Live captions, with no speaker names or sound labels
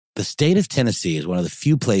The state of Tennessee is one of the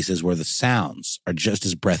few places where the sounds are just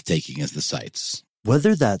as breathtaking as the sights.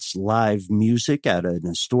 Whether that's live music at an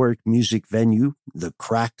historic music venue, the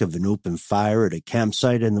crack of an open fire at a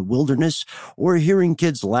campsite in the wilderness, or hearing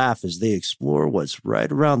kids laugh as they explore what's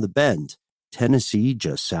right around the bend, Tennessee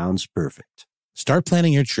just sounds perfect. Start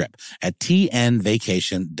planning your trip at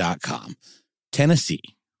tnvacation.com. Tennessee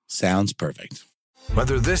sounds perfect.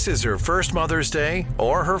 Whether this is her first Mother's Day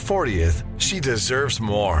or her 40th, she deserves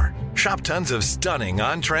more. Shop tons of stunning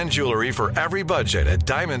on-trend jewelry for every budget at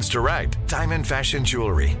Diamonds Direct. Diamond fashion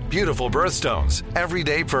jewelry, beautiful birthstones,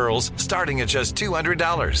 everyday pearls starting at just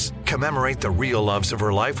 $200. Commemorate the real loves of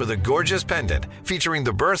her life with a gorgeous pendant featuring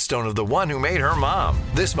the birthstone of the one who made her mom.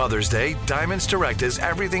 This Mother's Day, Diamonds Direct is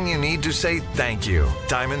everything you need to say thank you.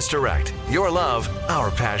 Diamonds Direct, your love,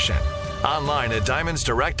 our passion. Online at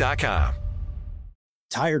diamondsdirect.com.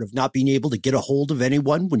 Tired of not being able to get a hold of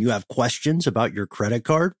anyone when you have questions about your credit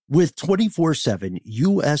card? With 24/7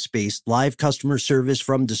 U.S.-based live customer service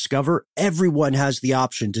from Discover, everyone has the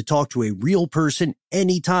option to talk to a real person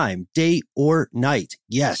anytime, day or night.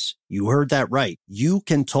 Yes, you heard that right. You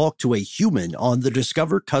can talk to a human on the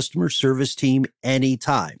Discover customer service team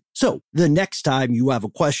anytime. So the next time you have a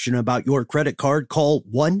question about your credit card, call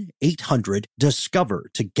 1-800-DISCOVER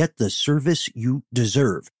to get the service you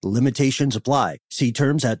deserve. Limitations apply. See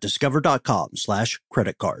terms at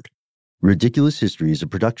discover.com/credit card. Ridiculous History is a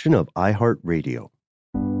production of iHeartRadio.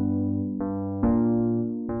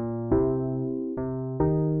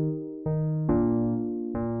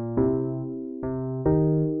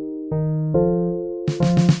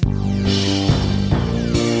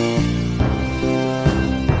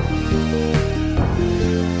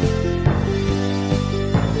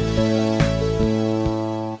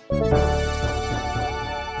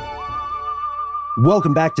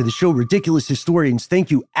 Welcome back to the show, Ridiculous Historians.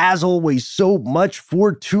 Thank you, as always, so much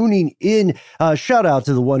for tuning in. Shout out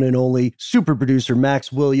to the one and only super producer,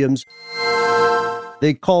 Max Williams.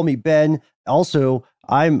 They call me Ben. Also,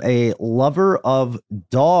 I'm a lover of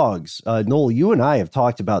dogs. Noel, you and I have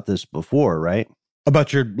talked about this before, right?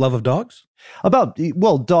 About your love of dogs? About,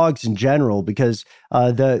 well, dogs in general, because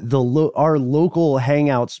our local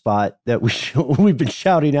hangout spot that we've been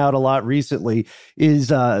shouting out a lot recently is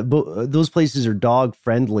those places are dog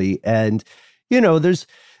friendly, and you know there's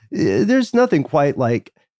nothing quite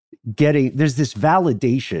like there's this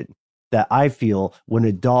validation that I feel when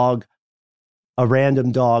a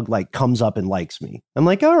random dog like comes up and likes me. I'm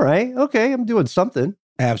like, all right, okay, I'm doing something.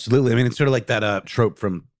 Absolutely. I mean, it's sort of like that trope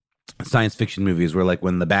from science fiction movies where, like,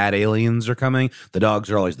 when the bad aliens are coming, the dogs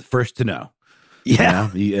are always the first to know. Yeah.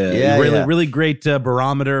 Really great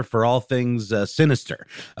barometer for all things sinister.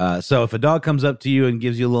 So if a dog comes up to you and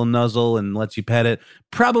gives you a little nuzzle and lets you pet it,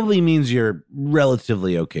 probably means you're a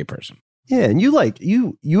relatively okay person. Yeah, and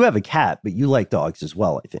you have a cat, but you like dogs as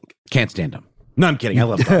well, I think. Can't stand them. No, I'm kidding. I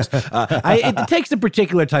love dogs. It takes a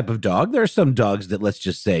particular type of dog. There are some dogs that, let's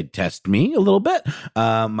just say, test me a little bit.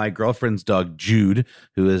 My girlfriend's dog, Jude,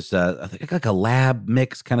 who is I think like a lab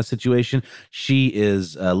mix kind of situation. She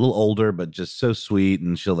is a little older, but just so sweet,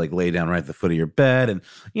 and she'll like lay down right at the foot of your bed, and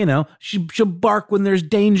you know she'll bark when there's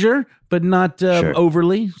danger, but not Sure.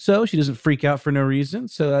 overly so. She doesn't freak out for no reason.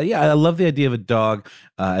 So yeah, I love the idea of a dog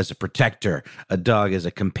as a protector, a dog as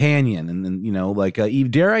a companion, and you know, like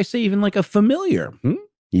dare I say, even like a familiar.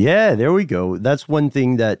 Yeah, there we go. That's one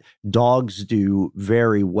thing that dogs do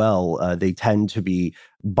very well. They tend to be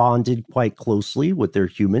bonded quite closely with their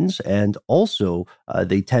humans, and also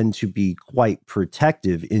they tend to be quite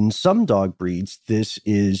protective. In some dog breeds, this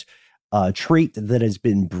is a trait that has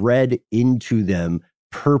been bred into them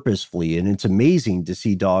purposefully. And it's amazing to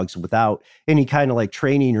see dogs without any kind of like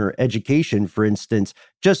training or education, for instance,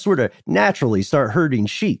 just sort of naturally start herding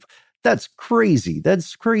sheep. That's crazy.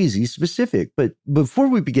 That's crazy specific. But before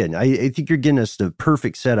we begin, I think you're getting us the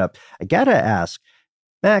perfect setup. I got to ask,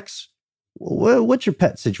 Max, what's your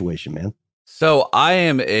pet situation, man? So I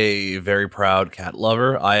am a very proud cat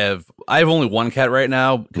lover. I have only one cat right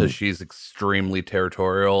now because she's extremely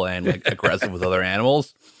territorial and like aggressive with other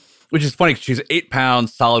animals, which is funny because she's 8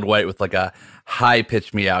 pounds, solid white with like a high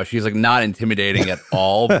pitched meow. She's like not intimidating at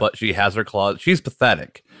all, but she has her claws. She's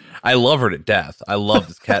pathetic. I love her to death. I love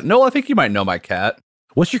this cat. No, I think you might know my cat.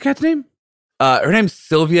 What's your cat's name? Her name's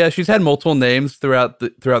Sylvia. She's had multiple names throughout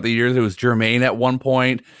the years. It was Germaine at one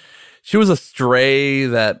point. She was a stray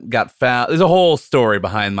that got found. There's a whole story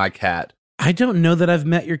behind my cat. I don't know that I've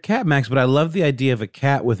met your cat, Max, but I love the idea of a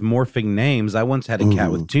cat with morphing names. I once had a cat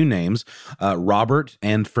with two names, Robert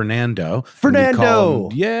and Fernando. Fernando!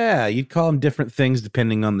 You'd call him different things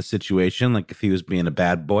depending on the situation. Like if he was being a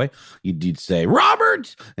bad boy, you'd say,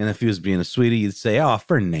 Robert! And if he was being a sweetie, you'd say, oh,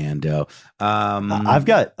 Fernando. I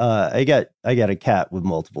got a cat with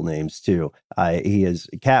multiple names too. He is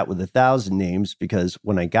a cat with 1,000 names because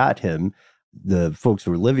when I got him, the folks who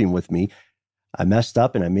were living with me, I messed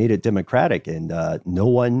up and I made it democratic, and no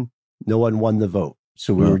one won the vote.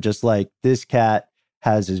 So we were just like, this cat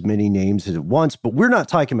has as many names as it wants, but we're not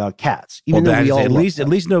talking about cats. Even though we all at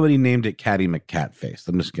least nobody named it Catty McCatface.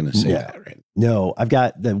 I'm just going to say that, right? No, I've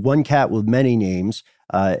got the one cat with many names,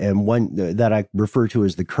 and one that I refer to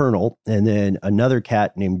as the Colonel, and then another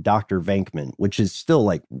cat named Dr. Venkman, which is still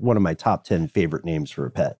like one of my top 10 favorite names for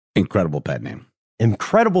a pet. Incredible pet name.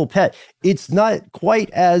 Incredible pet. It's not quite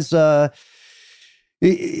as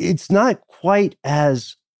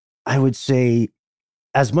I would say,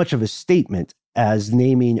 as much of a statement as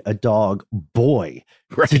naming a dog Boy.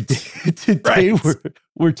 Right. Today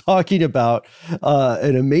we're talking about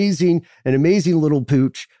an amazing little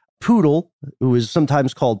poodle, who is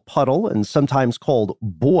sometimes called Puddle and sometimes called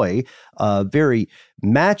Boy, a very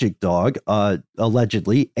magic dog,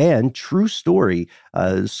 allegedly, and true story.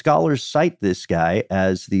 Scholars cite this dog,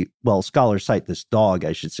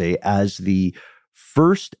 I should say, as the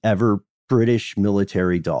first ever British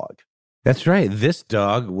military dog. That's right. This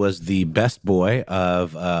dog was the best boy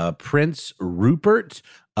of Prince Rupert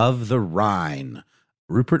of the Rhine.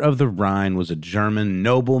 Rupert of the Rhine was a German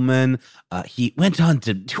nobleman. He went on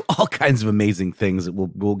to do all kinds of amazing things that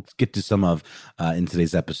we'll get to some of in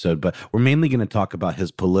today's episode, but we're mainly going to talk about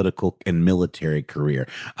his political and military career.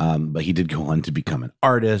 But he did go on to become an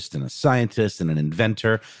artist and a scientist and an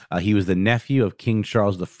inventor. He was the nephew of King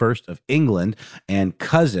Charles I of England and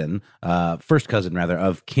first cousin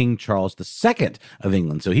of King Charles II of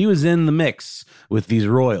England. So he was in the mix with these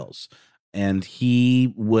royals. And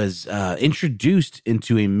he was introduced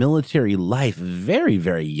into a military life very,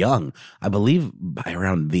 very young. I believe by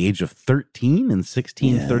around the age of 13 in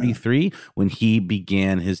 1633, when he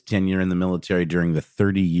began his tenure in the military during the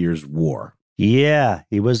 30 Years' War. Yeah,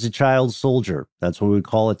 he was a child soldier. That's what we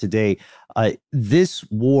call it today. This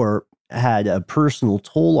war had a personal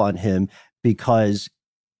toll on him because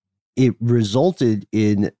it resulted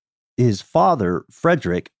in his father,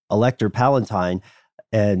 Frederick, Elector Palatine,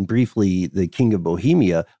 and briefly the King of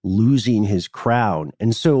Bohemia, losing his crown.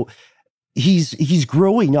 And so he's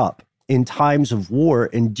growing up in times of war.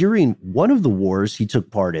 And during one of the wars he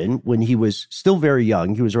took part in, when he was still very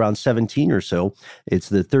young, he was around 17 or so, it's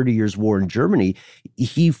the 30 Years' War in Germany,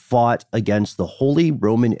 he fought against the Holy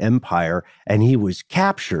Roman Empire, and he was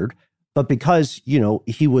captured. But because,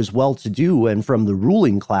 he was well-to-do and from the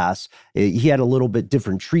ruling class, he had a little bit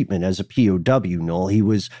different treatment as a POW, Noel. He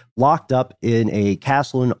was locked up in a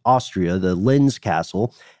castle in Austria, the Linz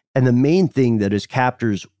Castle. And the main thing that his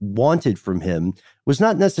captors wanted from him was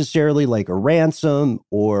not necessarily like a ransom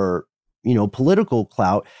or, political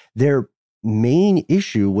clout. Their main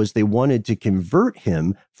issue was they wanted to convert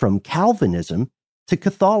him from Calvinism to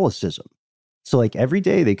Catholicism. So like every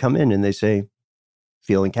day they come in and they say,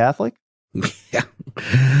 feeling Catholic? Yeah,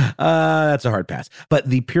 that's a hard pass. But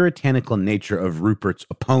the puritanical nature of Rupert's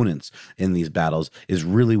opponents in these battles is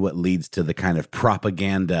really what leads to the kind of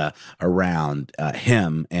propaganda around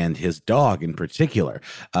him and his dog in particular.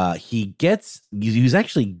 He was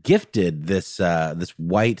actually gifted this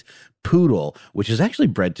white poodle, which is actually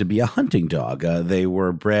bred to be a hunting dog. They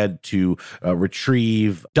were bred to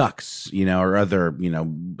retrieve ducks, or other,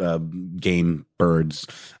 game birds,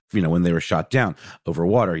 when they were shot down over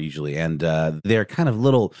water usually. And they're kind of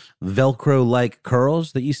little Velcro-like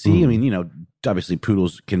curls that you see. I mean, obviously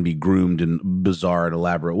poodles can be groomed in bizarre and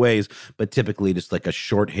elaborate ways, but typically just like a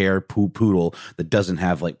short hair poodle that doesn't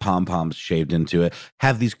have like pom-poms shaved into it,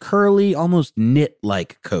 have these curly, almost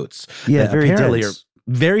knit-like coats. Yeah, very dense.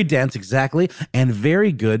 Very dense, exactly, and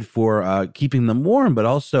very good for keeping them warm, but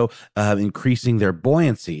also increasing their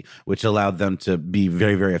buoyancy, which allowed them to be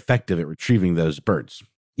very, very effective at retrieving those birds.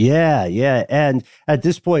 Yeah. And at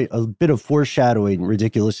this point, a bit of foreshadowing,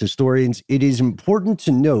 ridiculous historians. It is important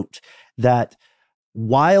to note that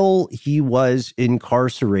while he was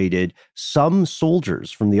incarcerated, some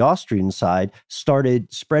soldiers from the Austrian side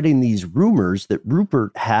started spreading these rumors that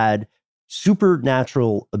Rupert had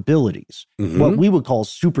supernatural abilities, what we would call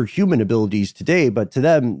superhuman abilities today, but to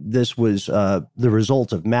them, this was the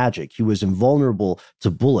result of magic. He was invulnerable to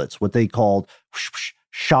bullets, what they called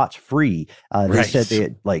shot free. They said they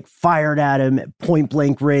had fired at him at point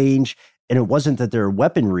blank range, And it wasn't that their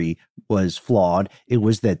weaponry was flawed. It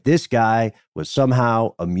was that this guy was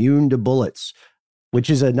somehow immune to bullets, which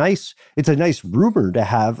is a nice rumor to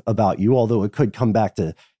have about you, although it could come back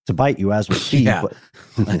to bite you, as we see. Yeah.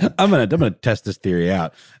 But I'm gonna test this theory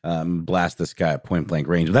out. Blast this guy at point blank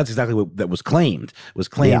range. But that's exactly what that was claimed. It was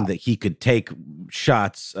claimed that he could take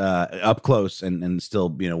shots up close and still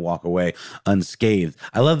walk away unscathed.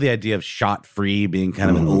 I love the idea of shot free being kind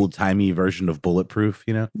of an old timey version of bulletproof.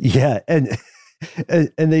 Yeah, and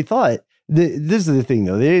they thought. This is the thing,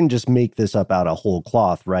 though. They didn't just make this up out of whole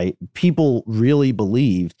cloth, right? People really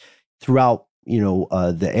believed throughout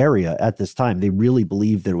the area at this time, they really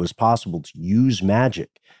believed that it was possible to use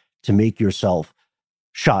magic to make yourself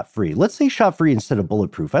shot-free. Let's say shot-free instead of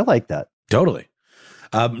bulletproof. I like that. Totally.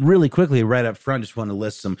 Really quickly, right up front, just want to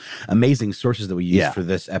list some amazing sources that we used for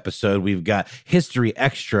this episode. We've got History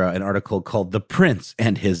Extra, an article called The Prince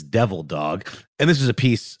and His Devil Dog. And this is a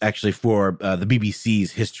piece actually for the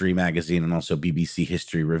BBC's History magazine and also BBC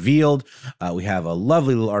History Revealed. We have a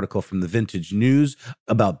lovely little article from the Vintage News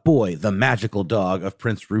about Boy, the Magical Dog of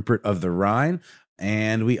Prince Rupert of the Rhine.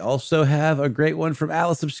 And we also have a great one from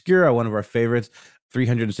Alice Obscura, one of our favorites.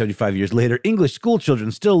 375 years later, English school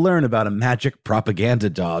children still learn about a magic propaganda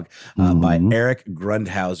dog by Eric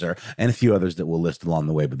Grundhauser, and a few others that we'll list along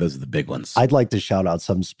the way, but those are the big ones. I'd like to shout out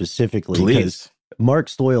some specifically. Please. Mark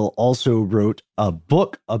Stoyle also wrote a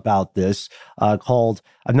book about this called,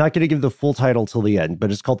 I'm not going to give the full title till the end,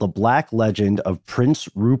 but it's called The Black Legend of Prince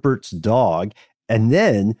Rupert's Dog. And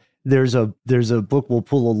then there's a book we'll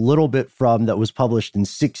pull a little bit from that was published in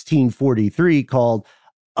 1643 called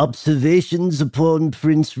Observations upon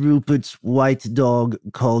Prince Rupert's White Dog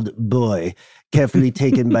called Boy, carefully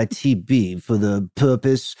taken by T.B. for the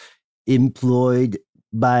purpose employed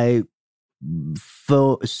by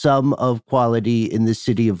some of quality in the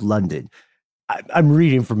city of London. I'm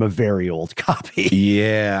reading from a very old copy.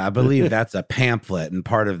 Yeah, I believe that's a pamphlet and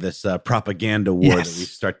part of this propaganda war that we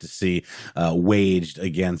start to see waged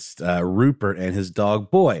against Rupert and his dog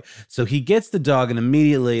Boy. So he gets the dog and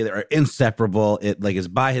immediately they're inseparable. It is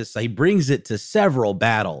by his side. He brings it to several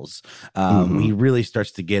battles. He really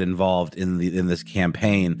starts to get involved in this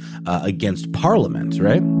campaign against Parliament,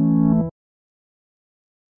 right?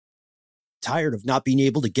 Tired of not being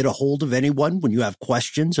able to get a hold of anyone when you have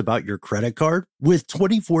questions about your credit card? With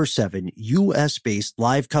 24/7 U.S.-based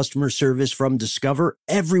live customer service from Discover,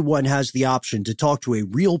 everyone has the option to talk to a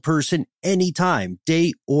real person anytime,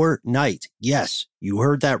 day or night. Yes, you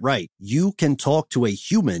heard that right. You can talk to a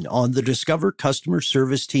human on the Discover customer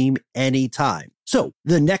service team anytime. So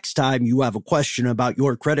the next time you have a question about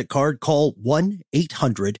your credit card, call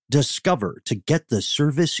 1-800-DISCOVER to get the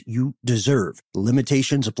service you deserve.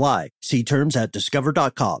 Limitations apply. See terms at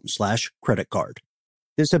discover.com/credit card.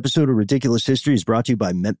 This episode of Ridiculous History is brought to you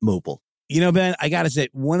by Mint Mobile. Ben, I got to say,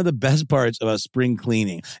 one of the best parts about spring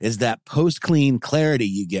cleaning is that post-clean clarity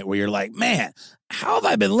you get where you're like, man, how have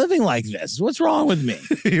I been living like this? What's wrong with me?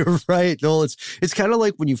 You're right, Noel. It's kind of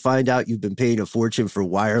like when you find out you've been paying a fortune for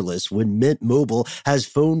wireless when Mint Mobile has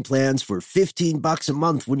phone plans for $15 a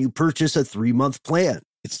month when you purchase a 3-month plan.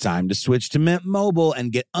 It's time to switch to Mint Mobile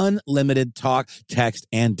and get unlimited talk, text,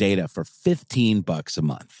 and data for $15 a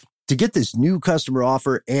month. To get this new customer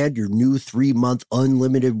offer and your new 3-month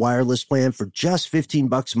unlimited wireless plan for just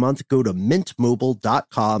 $15 a month, go to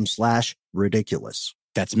mintmobile.com/ridiculous.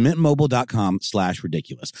 That's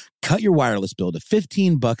mintmobile.com/ridiculous. Cut your wireless bill to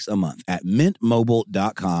 $15 a month at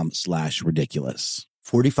mintmobile.com/ridiculous.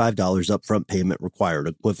 $45 upfront payment required,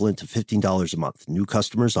 equivalent to $15 a month. New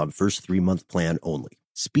customers on first 3-month plan only.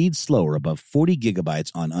 Speed slower above 40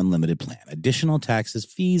 gigabytes on unlimited plan. Additional taxes,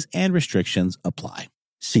 fees, and restrictions apply.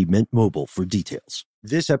 See Mint Mobile for details.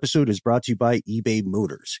 This episode is brought to you by eBay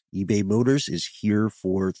Motors. eBay Motors is here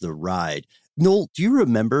for the ride. Noel, do you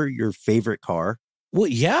remember your favorite car? Well,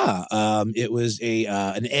 yeah. It was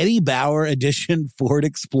an Eddie Bauer edition Ford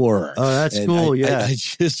Explorer. Oh, that's cool. I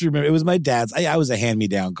just remember it was my dad's. I was a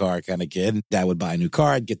hand-me-down car kind of kid. Dad would buy a new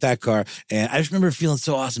car. I'd get that car. And I just remember feeling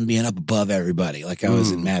so awesome being up above everybody, like I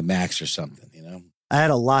was in Mad Max or something, I had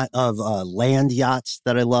a lot of land yachts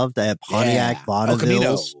that I loved. I had Pontiac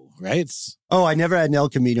Bonnevilles. Right? Oh, I never had an El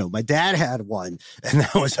Camino. My dad had one, and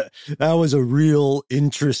that was a real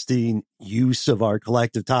interesting use of our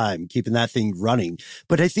collective time, keeping that thing running.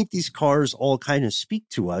 But I think these cars all kind of speak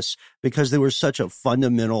to us because they were such a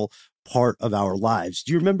fundamental part of our lives.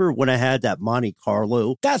 Do you remember when I had that Monte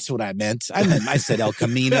Carlo? That's what I meant. I said El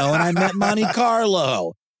Camino, and I meant Monte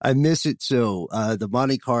Carlo. I miss it so. The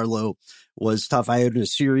Monte Carlo was tough. I had a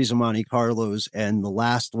series of Monte Carlos, and the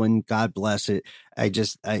last one, God bless it, I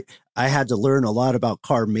had to learn a lot about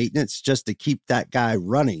car maintenance just to keep that guy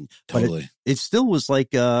running. Totally. But it still was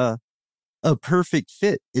like a perfect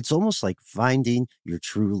fit. It's almost like finding your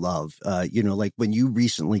true love. Like when you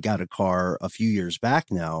recently got a car a few years back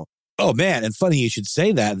now. Oh, man. And funny you should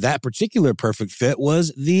say that. That particular perfect fit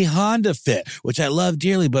was the Honda Fit, which I love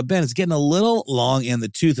dearly. But, Ben, it's getting a little long in the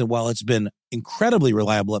tooth. And while it's been incredibly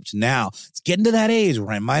reliable up to now, it's getting to that age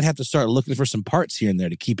where I might have to start looking for some parts here and there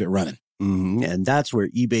to keep it running. Mm-hmm. And that's where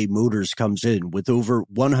eBay Motors comes in. With over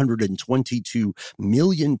 122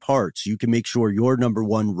 million parts, you can make sure your number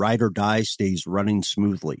one ride or die stays running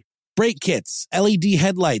smoothly. Brake kits, LED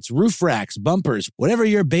headlights, roof racks, bumpers, whatever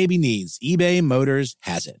your baby needs, eBay Motors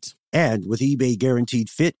has it. And with eBay Guaranteed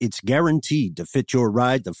Fit, it's guaranteed to fit your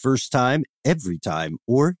ride the first time, every time,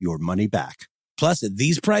 or your money back. Plus, at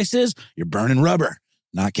these prices, you're burning rubber,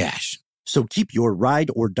 not cash. So keep your ride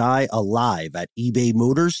or die alive at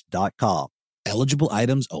ebaymotors.com. Eligible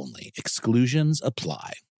items only. Exclusions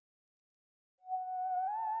apply.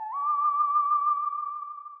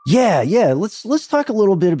 Yeah. Let's talk a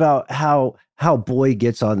little bit about how Boy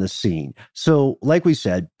gets on the scene. So, like we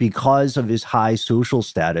said, because of his high social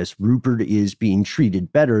status, Rupert is being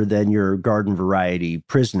treated better than your garden variety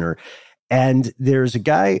prisoner. And there's a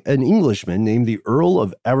guy, an Englishman named the Earl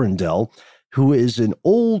of Arundel, who is an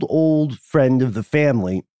old friend of the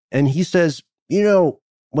family. And he says,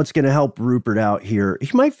 what's going to help Rupert out here? He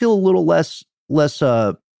might feel a little less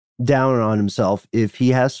down on himself if he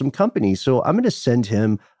has some company. So I'm going to send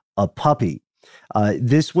him a puppy.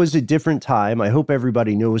 This was a different time. I hope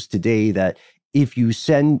everybody knows today that if you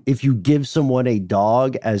give someone a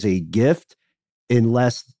dog as a gift,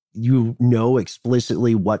 unless you know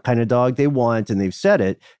explicitly what kind of dog they want and they've said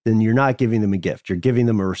it, then you're not giving them a gift. You're giving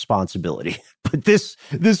them a responsibility. But this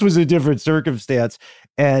was a different circumstance.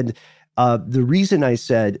 And the reason I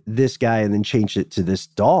said this guy and then changed it to this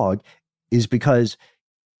dog is because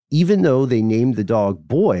even though they named the dog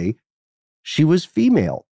Boy, she was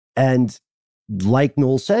female. And like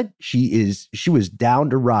Noel said, she was down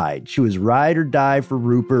to ride. She was ride or die for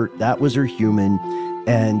Rupert. That was her human.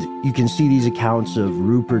 And you can see these accounts of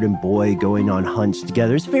Rupert and Boy going on hunts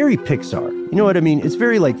together. It's very Pixar. You know what I mean? It's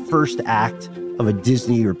very like first act of a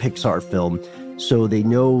Disney or Pixar film. So they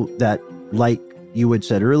know that, like you had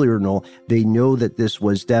said earlier, Noel, they know that this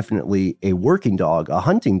was definitely a working dog, a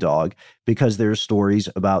hunting dog, because there's stories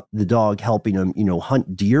about the dog helping them,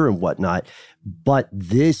 hunt deer and whatnot. But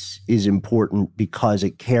this is important because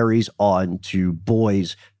it carries on to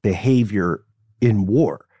Boy's behavior in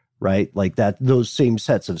war, right? Like that, those same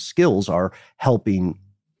sets of skills are helping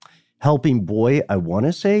Boy, I want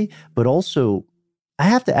to say, but also I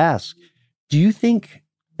have to ask, do you think,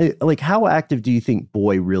 like, how active do you think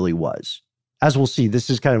Boy really was? As we'll see,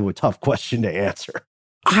 this is kind of a tough question to answer.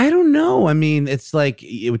 I don't know. I mean, it's like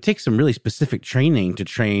it would take some really specific training to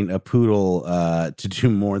train a poodle to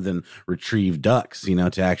do more than retrieve ducks,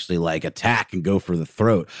 to actually like attack and go for the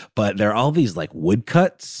throat. But there are all these like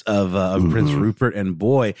woodcuts of Prince Rupert and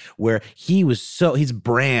Boy where his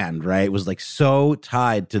brand, right, was like so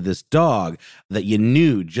tied to this dog that you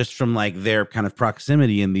knew just from like their kind of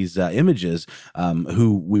proximity in these images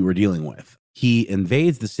who we were dealing with. He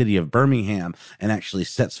invades the city of Birmingham and actually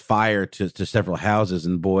sets fire to several houses,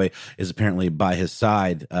 and Boy is apparently by his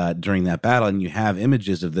side during that battle. And you have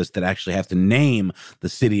images of this that actually have to name the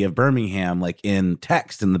city of Birmingham, like in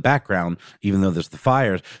text in the background, even though there's the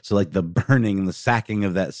fires. So like the burning and the sacking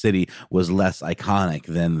of that city was less iconic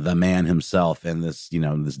than the man himself and this,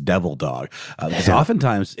 this devil dog. Because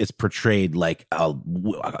oftentimes it's portrayed like a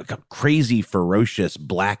crazy, ferocious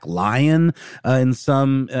black lion in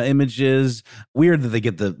some images. Weird that they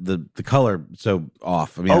get the color so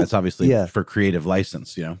off. I mean, it's obviously for creative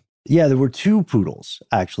license, Yeah, there were two poodles,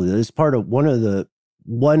 actually. That's part of one of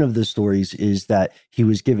the stories is that he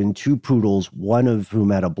was given two poodles, one of whom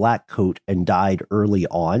had a black coat and died early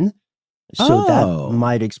on. So that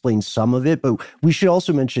might explain some of it. But we should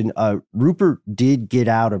also mention Rupert did get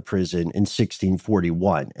out of prison in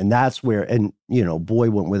 1641. And that's where, Boy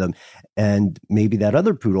went with him and maybe that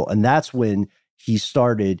other poodle. And that's when he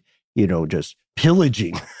started just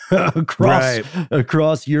pillaging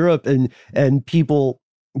across Europe, and people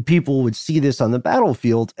would see this on the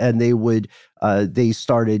battlefield, and they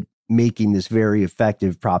started making this very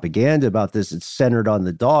effective propaganda about this. It's centered on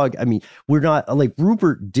the dog. I mean, we're not like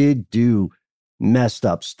Rupert did do messed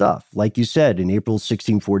up stuff. Like you said, in April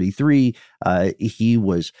 1643, he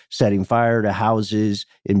was setting fire to houses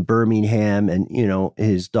in Birmingham, and,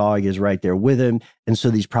 his dog is right there with him. And so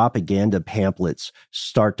these propaganda pamphlets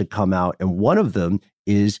start to come out. And one of them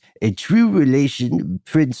is a true relation of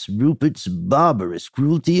Prince Rupert's barbarous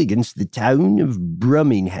cruelty against the town of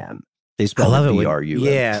Birmingham. They spell it B-R-U-M.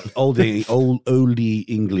 Yeah, oldie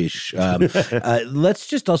English. Let's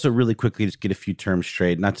just also really quickly just get a few terms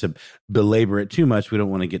straight, not to belabor it too much. We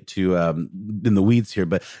don't want to get too in the weeds here,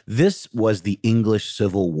 but this was the English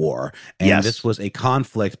Civil War. And This was a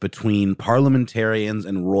conflict between parliamentarians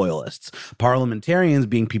and royalists. Parliamentarians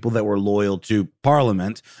being people that were loyal to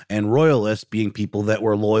Parliament, and royalists being people that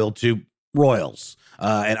were loyal to royals.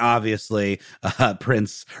 And obviously,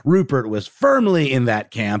 Prince Rupert was firmly in that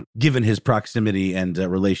camp, given his proximity and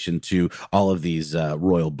relation to all of these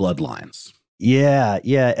royal bloodlines. Yeah.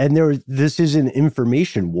 And this is an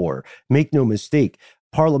information war. Make no mistake,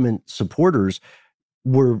 Parliament supporters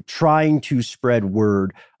were trying to spread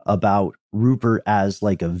word about Rupert as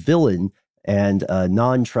like a villain and a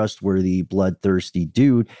non-trustworthy, bloodthirsty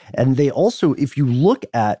dude. And they also, if you look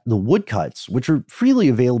at the woodcuts, which are freely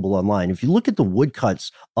available online, if you look at the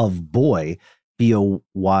woodcuts of Boye,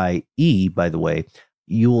 B-O-Y-E, by the way,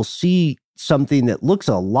 you will see something that looks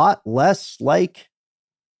a lot less like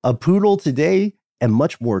a poodle today and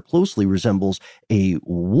much more closely resembles a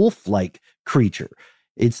wolf-like creature.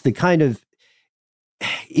 It's the kind of,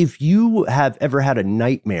 if you have ever had a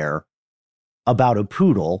nightmare about a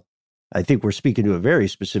poodle, I think we're speaking to a very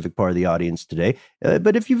specific part of the audience today.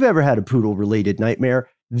 But if you've ever had a poodle-related nightmare,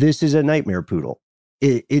 this is a nightmare poodle.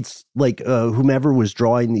 It's like whomever was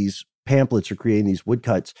drawing these pamphlets or creating these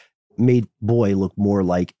woodcuts made Boye look more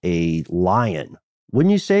like a lion,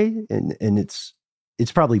 wouldn't you say? And it's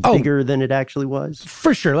probably bigger than it actually was.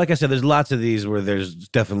 For sure. Like I said, there's lots of these where there's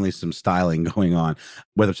definitely some styling going on,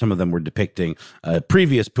 whether some of them were depicting a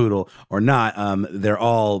previous poodle or not. They're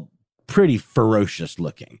all pretty ferocious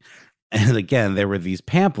looking. And again, there were these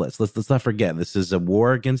pamphlets. Let's not forget, this is a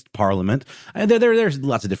war against Parliament. And there's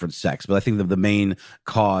lots of different sects, but I think that the main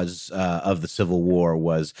cause of the Civil War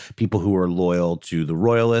was people who were loyal to the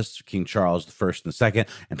Royalists, King Charles I and II,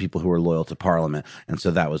 and people who were loyal to Parliament. And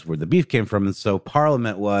so that was where the beef came from. And so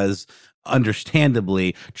Parliament was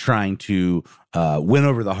understandably trying to win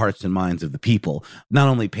over the hearts and minds of the people, not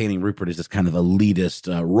only painting Rupert as this kind of elitist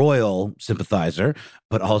royal sympathizer,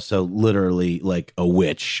 but also literally like a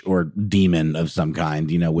witch or demon of some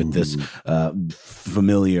kind, with this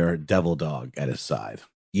familiar devil dog at his side.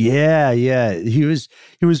 Yeah. He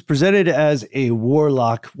was presented as a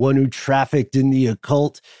warlock, one who trafficked in the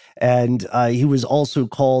occult, and he was also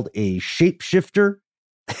called a shapeshifter.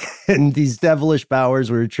 And these devilish powers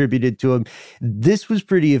were attributed to him. This was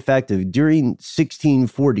pretty effective. During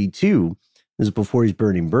 1642, this is before he's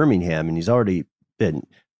burning Birmingham, and he's already been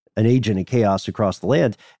an agent of chaos across the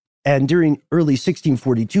land. And during early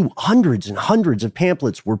 1642, hundreds and hundreds of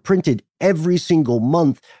pamphlets were printed every single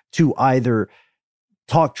month to either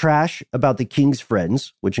talk trash about the king's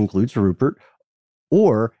friends, which includes Rupert,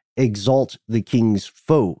 or exalt the king's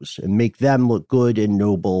foes and make them look good and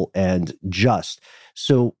noble and just.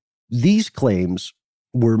 So these claims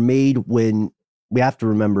were made when, we have to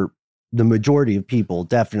remember, the majority of people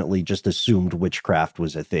definitely just assumed witchcraft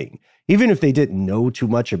was a thing. Even if they didn't know too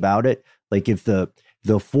much about it, like if the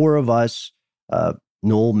four of us,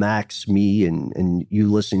 Noel, Max, me, and you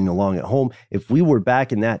listening along at home, if we were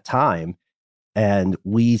back in that time and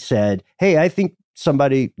we said, hey, I think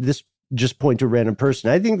somebody, this just point to a random person,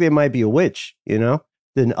 I think they might be a witch,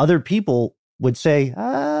 then other people would say,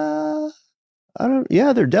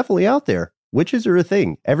 they're definitely out there. Witches are a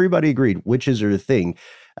thing. Everybody agreed witches are a thing.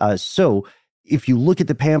 So if you look at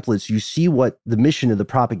the pamphlets, you see what the mission of the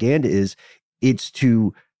propaganda is. It's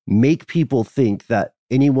to make people think that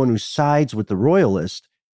anyone who sides with the royalist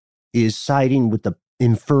is siding with the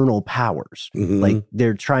infernal powers. Mm-hmm. Like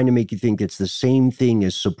they're trying to make you think it's the same thing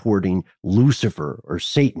as supporting Lucifer or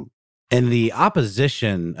Satan. And the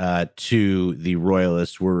opposition to the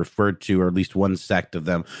Royalists were referred to, or at least one sect of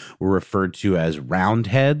them were referred to as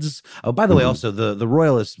Roundheads. Oh, by the way, also the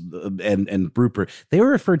Royalists and Rupert, they were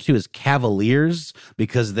referred to as Cavaliers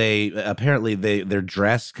because they apparently their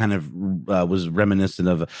dress kind of was reminiscent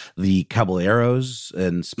of the Caballeros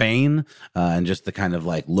in Spain, and just the kind of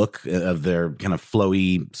like look of their kind of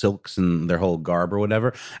flowy silks and their whole garb or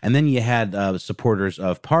whatever. And then you had supporters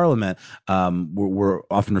of Parliament were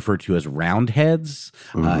often referred to as as Roundheads.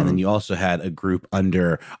 And then you also had a group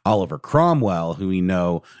under Oliver Cromwell, who we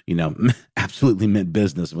know, absolutely meant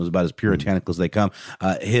business and was about as puritanical as they come.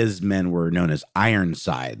 His men were known as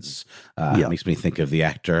Ironsides. It makes me think of the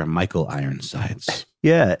actor Michael Ironsides.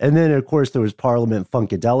 Yeah. And then, of course, there was Parliament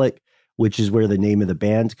Funkadelic, which is where the name of the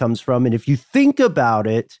band comes from. And if you think about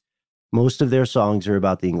it, most of their songs are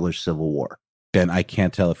about the English Civil War. Ben, I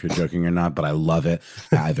can't tell if you're joking or not, but I love it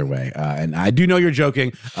either way. And I do know you're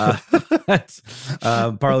joking. Parliament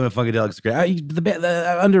Funkadelic is great.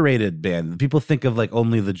 The underrated band. People think of like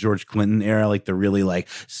only the George Clinton era, like the really like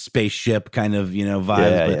spaceship kind of,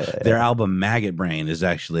 vibe. But their album Maggot Brain is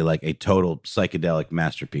actually like a total psychedelic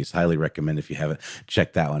masterpiece. Highly recommend if you haven't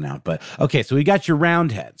checked that one out. But okay, so we got your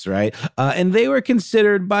Roundheads, right? And they were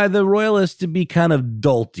considered by the Royalists to be kind of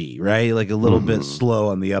dolty, right? Like a little bit slow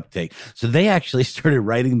on the uptake. So they actually started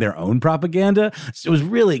writing their own propaganda. So it was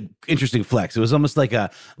really interesting flex. It was almost like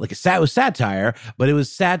it was satire, but it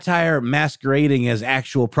was satire masquerading as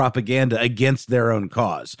actual propaganda against their own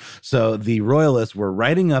cause. So the Royalists were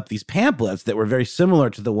writing up these pamphlets that were very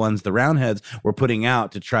similar to the ones the Roundheads were putting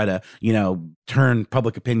out to try to, turn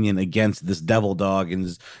public opinion against this devil dog and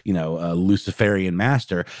his, Luciferian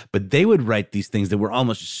master. But they would write these things that were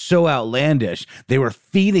almost so outlandish. They were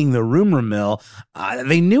feeding the rumor mill.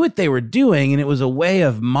 They knew what they were doing, and it was a way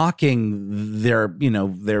of mocking their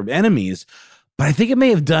enemies. But I think it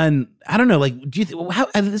may have done, I don't know, like, do you think,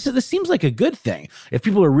 this seems like a good thing. If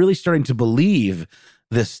people are really starting to believe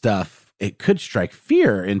this stuff, it could strike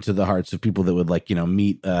fear into the hearts of people that would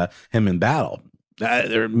meet him in battle.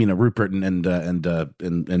 Rupert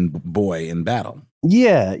and Boy in battle.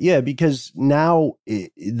 Yeah, because now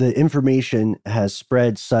the information has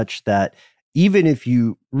spread such that even if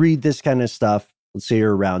you read this kind of stuff, let's say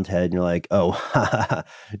you're a Roundhead and you're like, oh,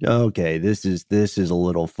 okay, this is a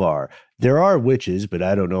little far. There are witches, but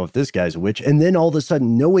I don't know if this guy's a witch. And then all of a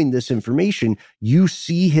sudden, knowing this information, you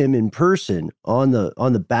see him in person on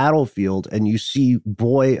the battlefield, and you see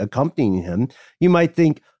Boy accompanying him. You might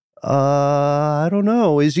think, I don't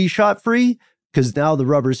know, is he shot free? Because now the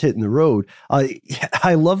rubber's hitting the road.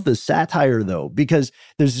 I love the satire, though, because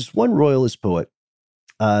there's this one Royalist poet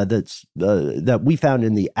that we found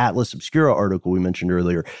in the Atlas Obscura article we mentioned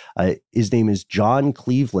earlier. His name is John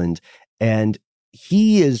Cleveland, and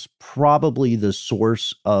he is probably the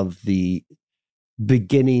source of the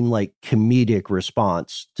beginning comedic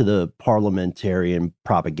response to the parliamentarian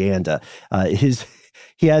propaganda.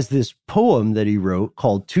 He has this poem that he wrote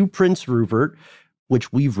called To Prince Rupert,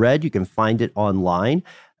 which we've read. You can find it online.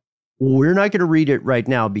 We're not going to read it right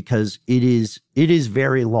now because it is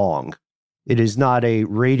very long. It is not a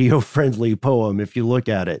radio-friendly poem if you look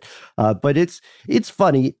at it, but it's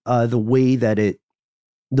funny the way that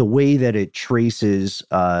it traces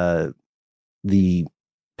the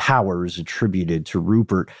powers attributed to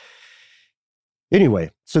Rupert.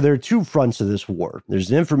 Anyway, so there are two fronts of this war.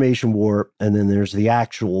 There's an information war, and then there's the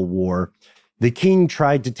actual war. The king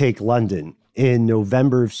tried to take London in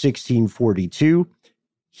November of 1642.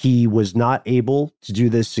 He was not able to do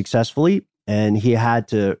this successfully, and he had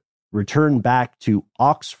to return back to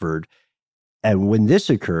Oxford. And when this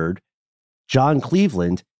occurred, John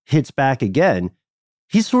Cleveland hits back again.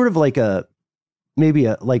 He's sort of like a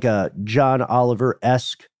John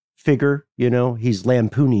Oliver-esque figure, he's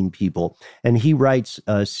lampooning people. And he writes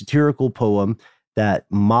a satirical poem that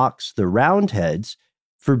mocks the Roundheads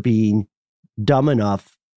for being dumb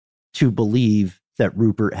enough to believe that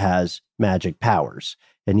Rupert has magic powers.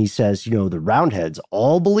 And he says, the Roundheads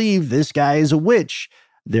all believe this guy is a witch.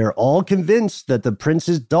 They're all convinced that the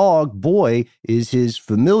prince's dog, Boy, is his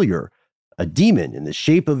familiar, a demon in the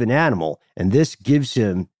shape of an animal. And this gives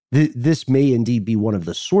him, this may indeed be one of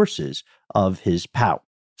the sources of his power.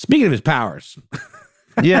 Speaking of his powers.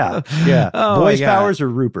 Yeah. Oh, Boy's powers or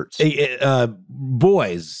Rupert's?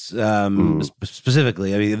 Boys,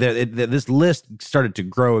 specifically. I mean, this list started to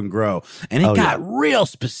grow and grow, and it got real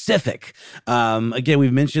specific. Again,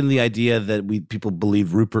 we've mentioned the idea that people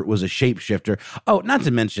believe Rupert was a shapeshifter. Oh, not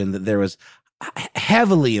to mention that there was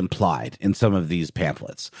heavily implied in some of these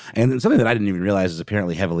pamphlets, and something that I didn't even realize is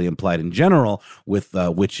apparently heavily implied in general with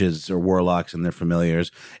witches or warlocks and their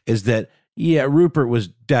familiars, is that Rupert was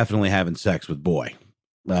definitely having sex with Boy.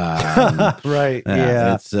 Right.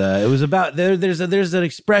 Yeah. It was about there's an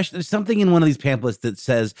expression. There's something in one of these pamphlets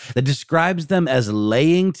that describes them as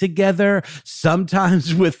laying together,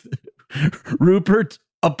 sometimes with Rupert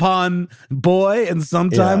upon Boy and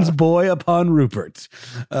sometimes Boy upon Rupert.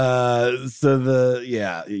 You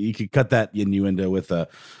could cut that innuendo with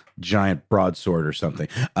giant broadsword or something.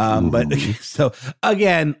 But so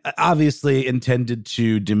again, obviously intended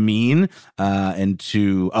to demean and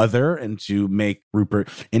to other and to make Rupert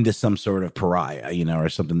into some sort of pariah, or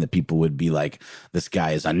something that people would be like, this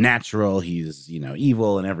guy is unnatural. He's,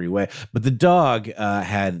 evil in every way. But the dog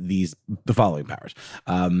had the following powers.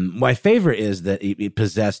 My favorite is that it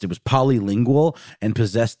was polylingual and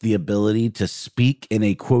possessed the ability to speak in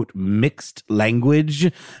a quote mixed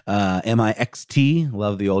language, M-I-X-T,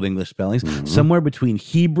 love the old English spellings, somewhere between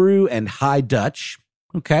Hebrew and High Dutch.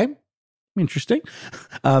 Okay. Interesting.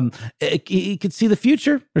 He could see the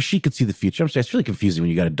future, or she could see the future. I'm sorry, it's really confusing when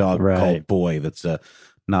you got a dog called Boy that's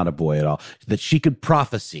not a boy at all. That she could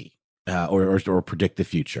prophesy or predict the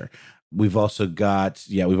future. We've also got,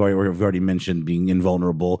 we've already mentioned being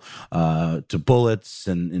invulnerable to bullets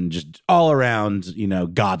and just all around,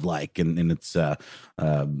 godlike in its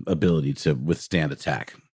ability to withstand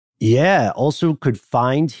attack. Yeah, also could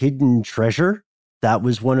find hidden treasure. That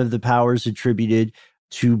was one of the powers attributed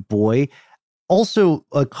to Boy. Also,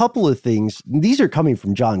 a couple of things. These are coming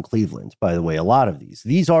from John Cleveland, by the way. A lot of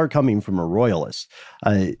these are coming from a royalist.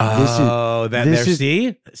 See, it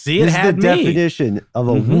had the definition of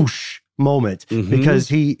a whoosh moment, because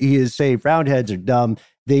he is saying Roundheads are dumb.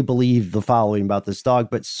 They believe the following about this dog,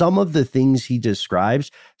 but some of the things he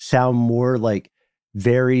describes sound more like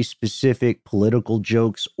very specific political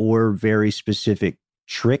jokes or very specific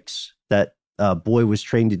tricks that Boy was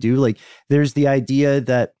trained to do. Like, there's the idea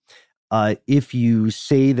that if you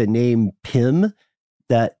say the name Pym,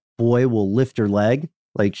 that Boy will lift her leg,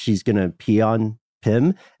 like she's going to pee on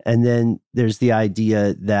Pym. And then there's the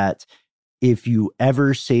idea that if you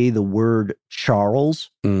ever say the word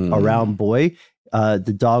Charles around Boy,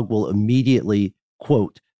 the dog will immediately,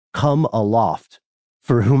 quote, come aloft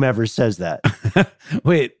for whomever says that.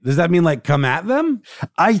 Wait, does that mean like come at them?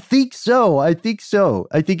 I think so. I think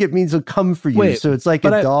it means a come for you. Wait, so it's like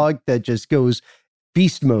a dog that just goes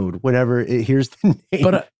beast mode whenever it hears the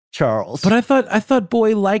name Charles. But I thought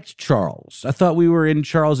Boy liked Charles. I thought we were in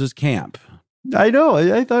Charles's camp. I know.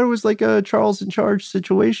 I thought it was like a Charles in charge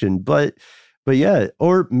situation, but yeah,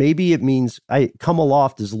 or maybe it means come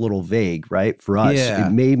aloft is a little vague, right? For us,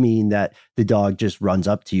 it may mean that the dog just runs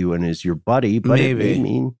up to you and is your buddy, but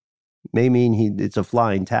maybe. It may mean it's a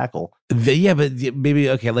flying tackle. But maybe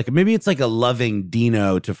maybe it's like a loving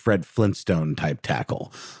Dino to Fred Flintstone type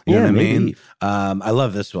tackle. You know what I mean? I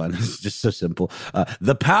love this one. It's just so simple.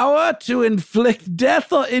 The power to inflict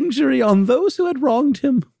death or injury on those who had wronged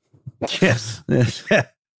him. Yes.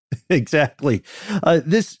 Exactly.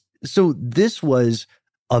 This was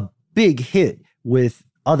a big hit with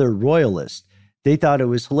other royalists. They thought it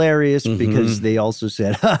was hilarious because they also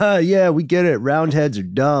said, yeah, we get it. Roundheads are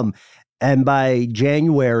dumb. And by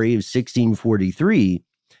January of 1643,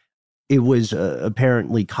 it was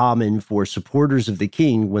apparently common for supporters of the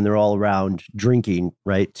king, when they're all around drinking,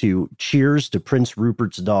 right, to cheers to Prince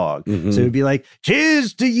Rupert's dog. So it'd be like,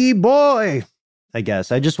 cheers to ye boy. I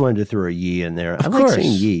guess I just wanted to throw a ye in there. I like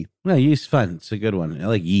saying ye. No, ye's fun. It's a good one. I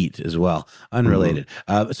like yeet as well. Unrelated.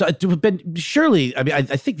 But surely, I mean, I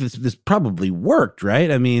think this probably worked,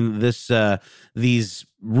 right? I mean, these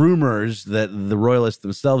rumors that the royalists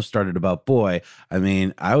themselves started about Boy. I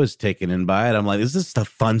mean, I was taken in by it. I'm like, this is the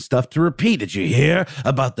fun stuff to repeat. Did you hear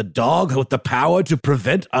about the dog with the power to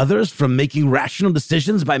prevent others from making rational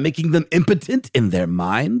decisions by making them impotent in their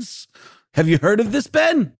minds? Have you heard of this,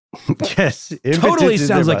 Ben? Yes. Totally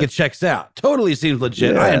sounds like it checks out. Totally seems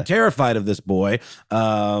legit. Yeah. I am terrified of this boy.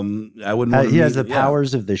 I wouldn't want to he has the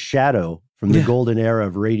powers of the shadow from the golden era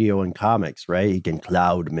of radio and comics, right? He can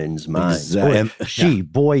cloud men's minds. Exactly.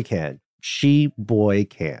 Boy can. The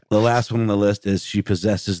last one on the list is she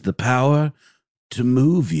possesses the power to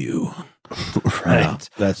move you. Right.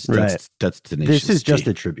 That's tenacious. This is just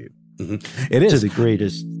a tribute. It is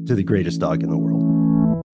to the greatest dog in the world.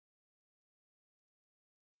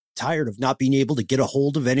 Tired of not being able to get a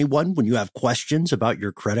hold of anyone when you have questions about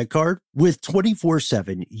your credit card? With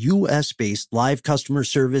 24/7 U.S.-based live customer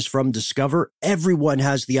service from Discover, everyone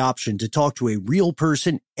has the option to talk to a real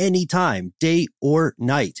person anytime, day or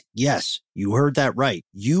night. Yes, you heard that right.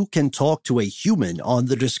 You can talk to a human on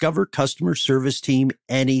the Discover customer service team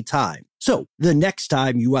anytime. So the next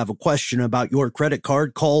time you have a question about your credit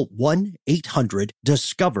card, call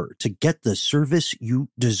 1-800-DISCOVER to get the service you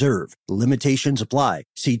deserve. Limitations apply.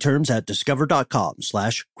 See terms at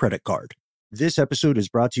discover.com/credit card. This episode is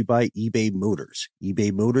brought to you by eBay Motors.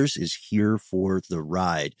 eBay Motors is here for the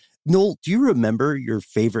ride. Noel, do you remember your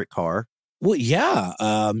favorite car? Well, yeah.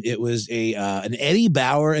 It was an Eddie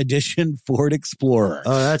Bauer edition Ford Explorer.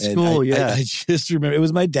 Oh, that's And cool. I just remember it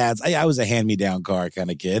was my dad's. I was a hand-me-down car kind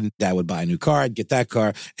of kid. Dad would buy a new car, I'd get that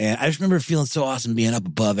car. And I just remember feeling so awesome being up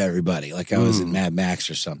above everybody, like I was in Mad Max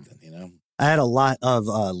or something, you know? I had a lot of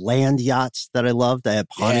land yachts that I loved. I had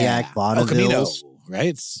Pontiac Bonnevilles.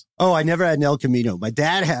 Right? Oh, I never had an El Camino. My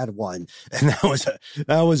dad had one, and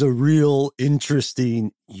that was a real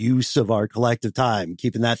interesting use of our collective time,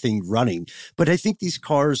 keeping that thing running. But I think these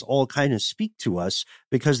cars all kind of speak to us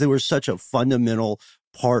because they were such a fundamental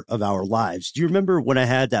part of our lives. Do you remember when I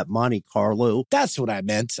had that Monte Carlo? That's what I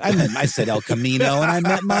meant. I said El Camino, and I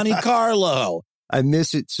meant Monte Carlo. I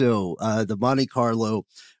miss it so. The Monte Carlo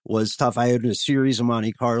was tough. I had a series of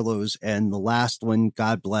Monte Carlos, and the last one,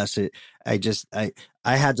 God bless it,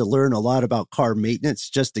 I had to learn a lot about car maintenance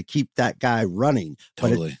just to keep that guy running.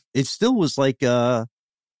 Totally. But it still was like a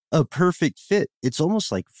perfect fit. It's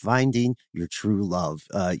almost like finding your true love.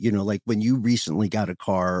 Like when you recently got a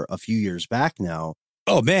car a few years back now.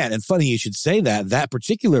 Oh, man. And funny you should say that. That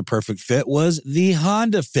particular perfect fit was the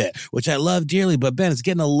Honda Fit, which I love dearly. But, Ben, it's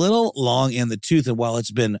getting a little long in the tooth. And while it's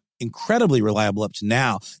been incredibly reliable up to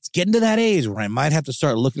now, it's getting to that age where I might have to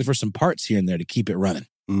start looking for some parts here and there to keep it running.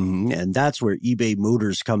 Mm-hmm. And that's where eBay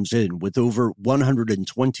Motors comes in. With over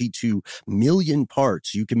 122 million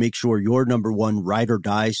parts, you can make sure your number one ride or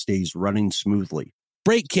die stays running smoothly.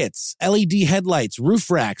 Brake kits, LED headlights, roof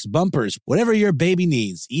racks, bumpers, whatever your baby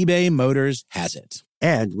needs, eBay Motors has it.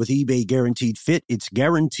 And with eBay Guaranteed Fit, it's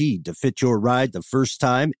guaranteed to fit your ride the first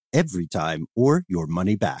time, every time, or your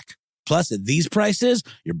money back. Plus, at these prices,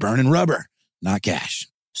 you're burning rubber, not cash.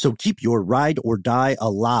 So keep your ride or die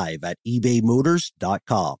alive at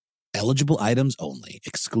ebaymotors.com. Eligible items only.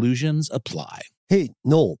 Exclusions apply. Hey,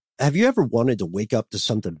 Noel, have you ever wanted to wake up to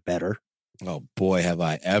something better? Oh, boy, have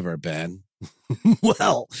I ever been.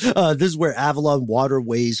 Well, this is where Avalon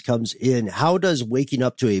Waterways comes in. How does waking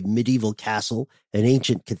up to a medieval castle, an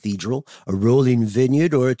ancient cathedral, a rolling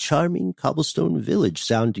vineyard, or a charming cobblestone village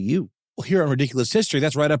sound to you? Well, here on Ridiculous History,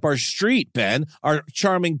 that's right up our street, Ben, our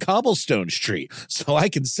charming cobblestone street. So I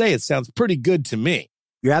can say it sounds pretty good to me.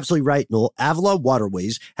 You're absolutely right, Noel. Avalon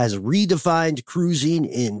Waterways has redefined cruising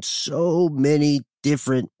in so many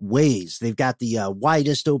different ways. They've got the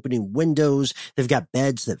widest opening windows. They've got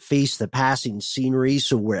beds that face the passing scenery.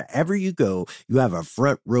 So wherever you go, you have a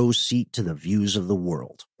front row seat to the views of the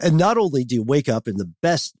world. And not only do you wake up in the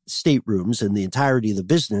best staterooms in the entirety of the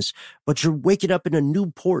business, but you're waking up in a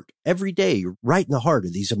new port every day. You're right in the heart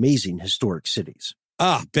of these amazing historic cities.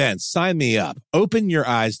 Ah, Ben, sign me up. Open your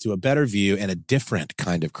eyes to a better view and a different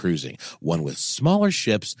kind of cruising. One with smaller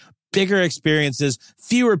ships, bigger experiences,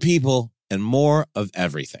 fewer people, and more of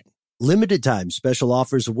everything. Limited time special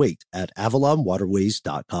offers await at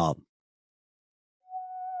avalonwaterways.com.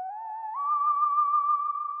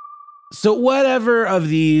 So whatever of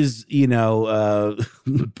these,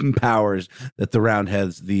 powers that the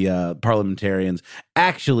Roundheads, the parliamentarians,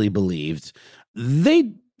 actually believed,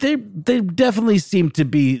 they definitely seem to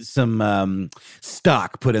be some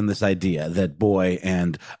stock put in this idea that Boy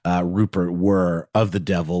and Rupert were of the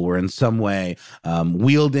devil, were in some way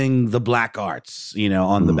wielding the black arts,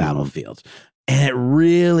 on the battlefield. And it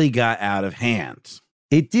really got out of hand.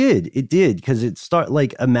 It did, because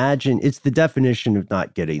imagine, it's the definition of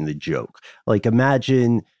not getting the joke. Like,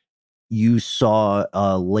 imagine you saw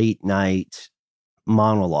a late night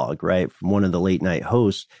monologue, right, from one of the late night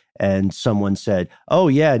hosts, and someone said, oh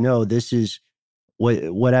yeah, no, this is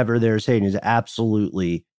whatever they're saying is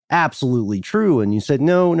absolutely true. And you said,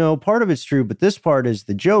 no, part of it's true, but this part is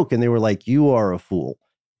the joke. And they were like, you are a fool.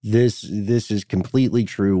 This is completely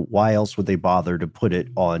true. Why else would they bother to put it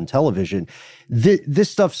on television?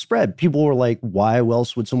 This stuff spread. People were like, why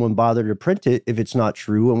else would someone bother to print it if it's not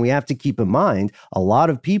true? And we have to keep in mind, a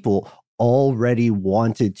lot of people already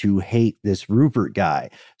wanted to hate this Rupert guy.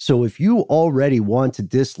 So if you already want to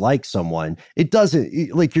dislike someone, it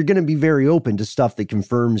doesn't, like, you're going to be very open to stuff that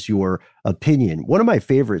confirms your opinion. One of my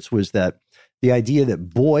favorites was that the idea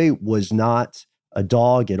that Boy was not a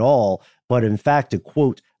dog at all, but in fact, a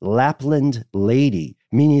quote, Lapland lady,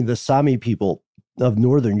 meaning the Sami people of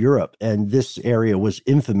Northern Europe. And this area was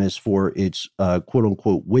infamous for its quote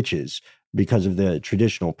unquote witches because of the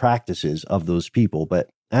traditional practices of those people.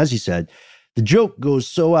 But as you said, the joke goes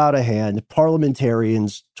so out of hand.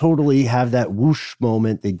 Parliamentarians totally have that whoosh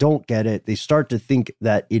moment. They don't get it. They start to think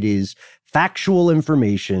that it is factual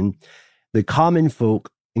information. The common folk,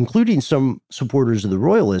 including some supporters of the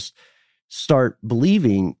Royalists, start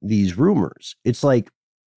believing these rumors. It's like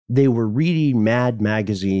they were reading Mad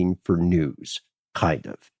Magazine for news, kind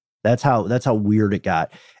of. That's how weird it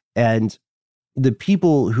got. And the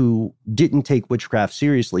people who didn't take witchcraft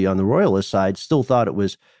seriously on the royalist side still thought it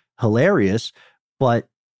was hilarious, but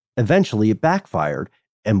eventually it backfired,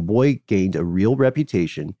 and Boy gained a real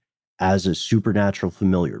reputation as a supernatural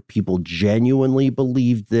familiar. People genuinely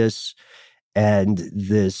believed this, and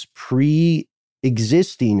this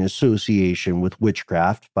pre-existing association with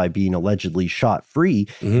witchcraft by being allegedly shot free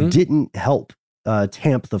didn't help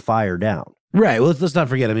tamp the fire down. Right. Well, let's not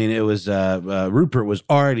forget. I mean, it was Rupert was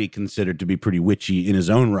already considered to be pretty witchy in his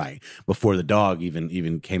own right before the dog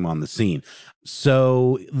even came on the scene.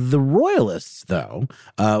 So the royalists, though,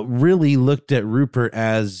 really looked at Rupert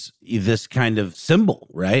as this kind of symbol,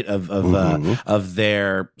 right, of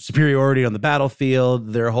their superiority on the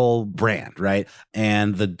battlefield, their whole brand, right,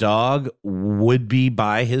 and the dog would be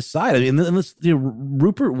by his side. I mean,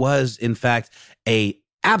 Rupert was, in fact, a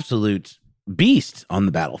absolute beast on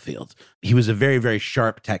the battlefield. He was a very, very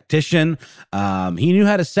sharp tactician. He knew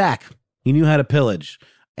how to sack. He knew how to pillage.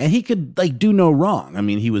 And he could do no wrong. I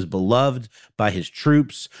mean, he was beloved by his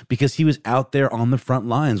troops because he was out there on the front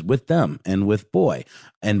lines with them and with Boy.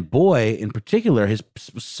 And Boy, in particular, was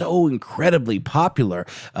so incredibly popular.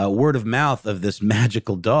 Word of mouth of this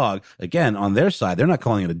magical dog. Again, on their side, they're not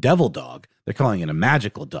calling it a devil dog. They're calling it a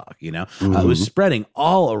magical dog, you know? It was spreading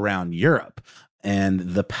all around Europe. And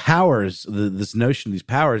the powers, this notion, these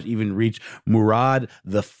powers even reach Murad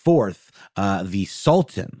IV, the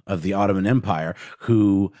Sultan of the Ottoman Empire,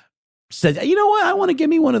 who said, you know what, I want to give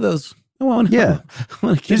me one of those.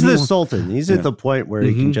 He's the Sultan. He's at the point where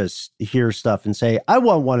he can just hear stuff and say, I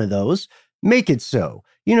want one of those. Make it so.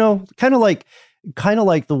 You know, kind of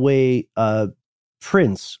like the way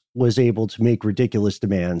Prince was able to make ridiculous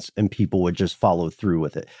demands and people would just follow through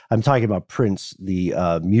with it. I'm talking about Prince, the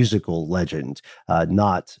musical legend,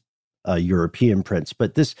 not a European prince,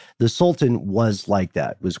 but the Sultan was like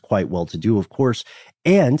that, was quite well to do, of course.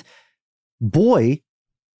 And Boy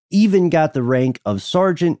even got the rank of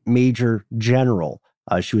Sergeant Major General.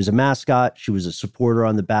 She was a mascot. She was a supporter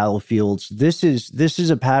on the battlefields. This is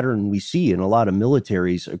a pattern we see in a lot of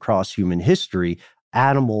militaries across human history.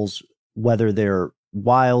 Animals, whether they're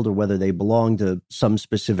wild or whether they belong to some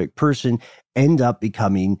specific person, end up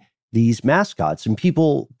becoming these mascots. And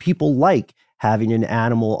people like having an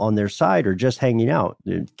animal on their side or just hanging out.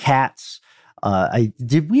 Cats.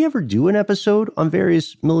 Did we ever do an episode on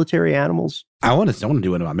various military animals? I want to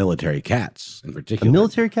do it about military cats in particular.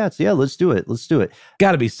 Military cats. Yeah, let's do it.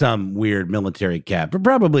 Got to be some weird military cat, but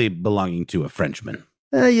probably belonging to a Frenchman.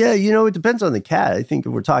 Yeah, it depends on the cat. I think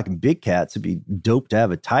if we're talking big cats, it'd be dope to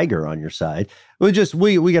have a tiger on your side. We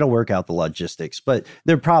got to work out the logistics, but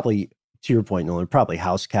they're probably, to your point, Nolan, probably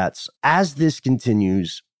house cats. As this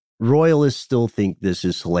continues, royalists still think this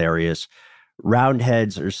is hilarious.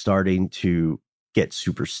 Roundheads are starting to get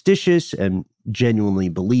superstitious and genuinely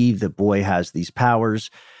believe that Boy has these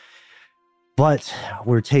powers. But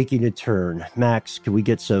we're taking a turn. Max, can we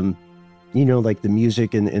get some, like the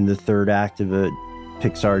music in the third act of a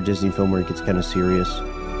Pixar Disney film where it gets kind of serious?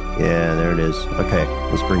 Yeah, there it is. Okay,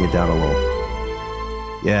 let's bring it down a little.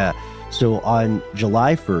 Yeah, so on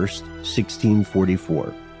July 1st,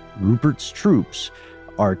 1644, Rupert's troops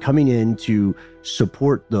are coming in to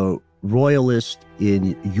support the royalists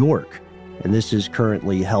in York, and this is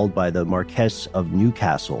currently held by the Marquess of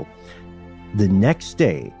Newcastle. The next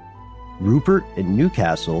day, Rupert and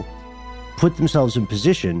Newcastle put themselves in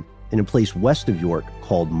position in a place west of York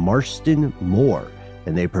called Marston Moor,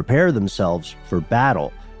 and they prepare themselves for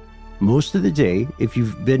battle. Most of the day, if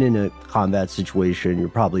you've been in a combat situation, you're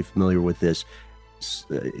probably familiar with this.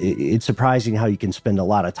 It's surprising how you can spend a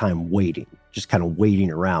lot of time waiting, just kind of waiting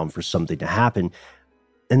around for something to happen.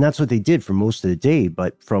 And that's what they did for most of the day.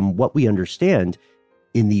 But from what we understand,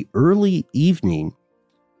 in the early evening,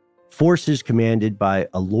 forces commanded by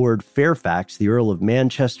a Lord Fairfax, the Earl of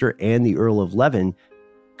Manchester, and the Earl of Leven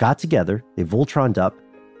got together, they Voltroned up,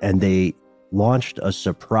 and they launched a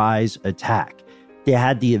surprise attack. They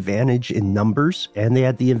had the advantage in numbers, and they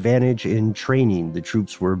had the advantage in training. The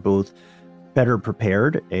troops were both better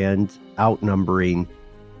prepared and outnumbering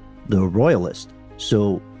the royalists.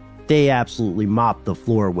 So they absolutely mopped the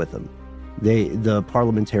floor with them. The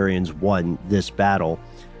parliamentarians won this battle.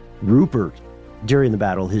 Rupert, during the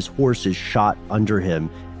battle, his horse is shot under him,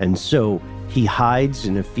 and so he hides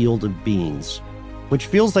in a field of beans, which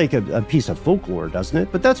feels like a piece of folklore, doesn't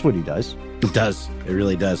it? But that's what he does. It does. It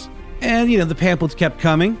really does. And, the pamphlets kept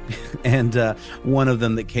coming. And one of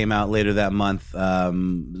them that came out later that month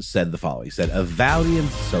said the following. He said, a valiant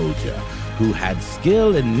soldier who had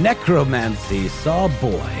skill in necromancy saw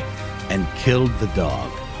Boy and killed the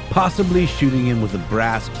dog, possibly shooting him with a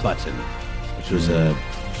brass button, which was like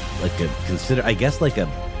a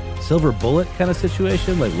silver bullet kind of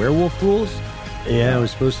situation, like werewolf rules. Yeah, it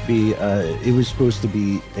was supposed to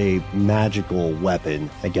be. A magical weapon,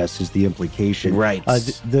 I guess, is the implication. Right.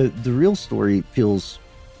 The real story feels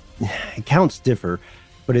accounts differ,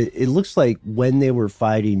 but it looks like when they were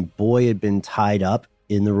fighting, Boy had been tied up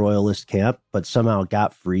in the royalist camp, but somehow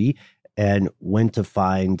got free and went to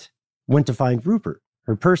find Rupert,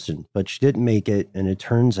 her person, but she didn't make it, and it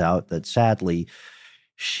turns out that sadly,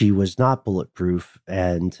 she was not bulletproof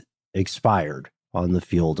and expired on the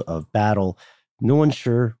field of battle. No one's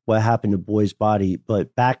sure what happened to Boy's body,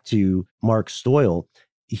 but back to Mark Stoyle,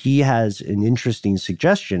 he has an interesting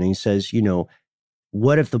suggestion. He says,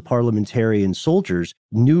 what if the parliamentarian soldiers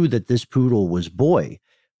knew that this poodle was Boy?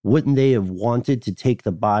 Wouldn't they have wanted to take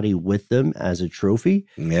the body with them as a trophy?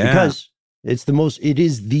 Yeah. Because it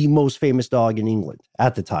is the most famous dog in England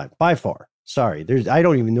at the time, by far. Sorry, I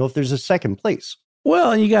don't even know if there's a second place.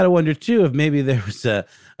 Well, and you got to wonder, too, if maybe there was a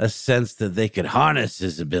sense that they could harness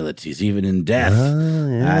his abilities even in death.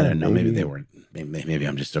 Yeah, I don't know. Maybe they weren't. Maybe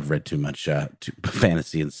I've read too much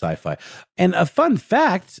fantasy and sci-fi. And a fun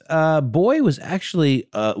fact, Boy was actually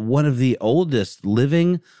one of the oldest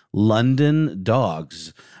living London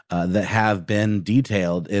dogs that have been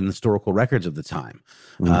detailed in historical records of the time.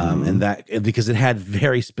 And that because it had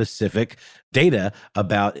very specific data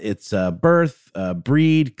about its birth,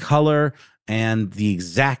 breed, color, and the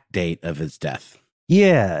exact date of its death.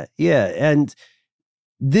 Yeah. And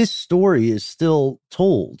this story is still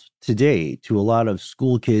told today to a lot of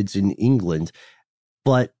school kids in England.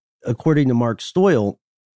 But according to Mark Stoyle,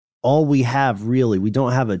 all we have really, we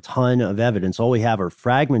don't have a ton of evidence. All we have are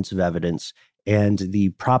fragments of evidence and the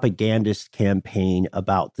propagandist campaign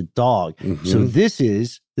about the dog. Mm-hmm. So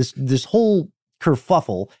this whole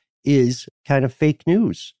kerfuffle is kind of fake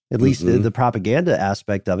news, at least the propaganda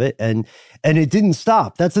aspect of it. And it didn't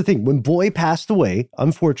stop. That's the thing. When Boy passed away,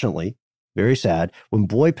 unfortunately, very sad, when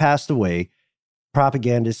Boy passed away,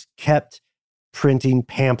 propagandists kept printing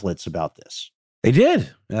pamphlets about this. They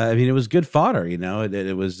did. It was good fodder,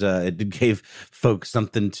 it gave folks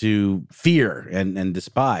something to fear and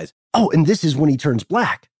despise. Oh, and this is when he turns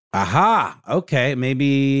black. Aha. Okay.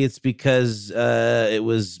 Maybe it's because it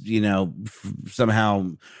was,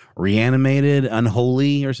 somehow reanimated,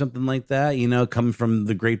 unholy, or something like that, coming from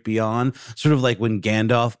the great beyond. Sort of like when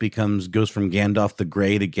Gandalf goes from Gandalf the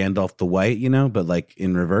Gray to Gandalf the White, but like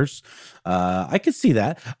in reverse. I could see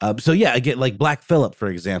that. So yeah, I get like Black Phillip, for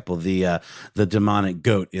example, the demonic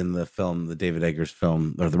goat in the film, the David Eggers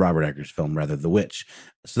film, or the Robert Eggers film, rather, The Witch.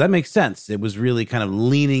 So that makes sense. It was really kind of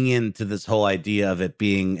leaning into this whole idea of it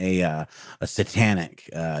being a satanic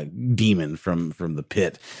demon from the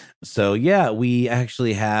pit. So yeah, we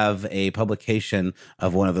actually have a publication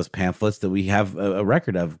of one of those pamphlets that we have a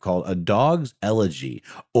record of called A Dog's Elegy,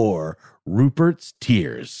 or Rupert's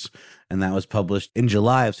Tears. And that was published in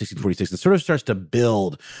July of 1646. It sort of starts to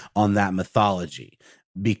build on that mythology.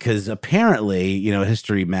 Because apparently,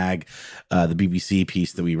 History Mag, the BBC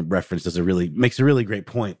piece that we referenced, makes a really great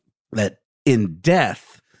point that in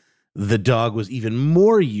death, the dog was even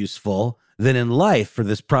more useful than in life for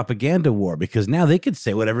this propaganda war, because now they could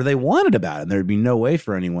say whatever they wanted about it, and there'd be no way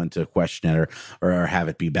for anyone to question it or have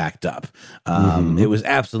it be backed up. It was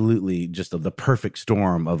absolutely just the perfect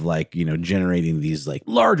storm of generating these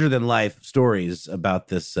larger than life stories about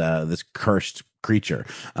this cursed creature.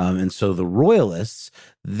 And so the royalists,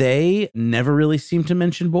 they never really seem to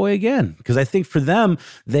mention Boy again, because I think for them,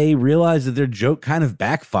 they realized that their joke kind of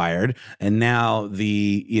backfired, and now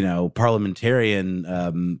the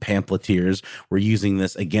parliamentarian pamphleteers were using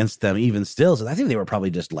this against them even still. So I think they were probably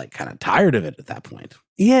just kind of tired of it at that point.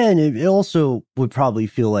 Yeah, and it also would probably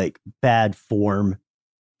feel like bad form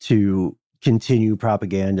to continue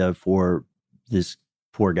propaganda for this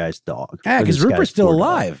poor guy's dog. Yeah, because Rupert's still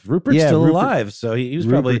alive. Rupert's still alive, so he was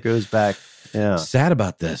probably goes back. Yeah, sad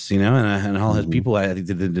about this, and all his people. I think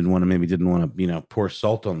didn't want to pour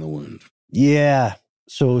salt on the wound. Yeah.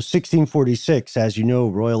 So 1646, as you know,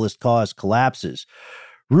 royalist cause collapses.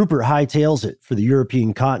 Rupert hightails it for the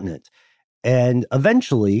European continent, and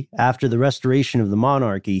eventually, after the restoration of the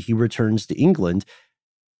monarchy, he returns to England,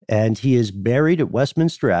 and he is buried at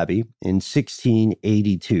Westminster Abbey in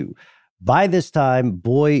 1682. By this time,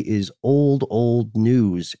 Boy is old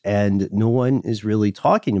news, and no one is really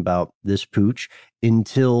talking about this pooch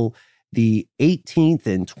until the 18th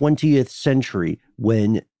and 20th century,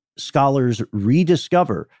 when scholars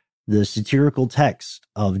rediscover the satirical text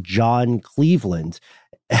of John Cleveland.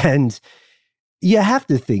 And you have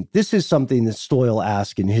to think, this is something that Stoyle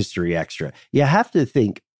asked in History Extra. You have to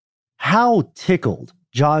think how tickled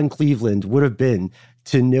John Cleveland would have been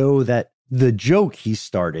to know that the joke he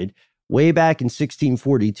started way back in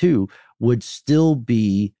 1642 would still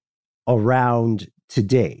be around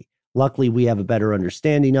today. Luckily, we have a better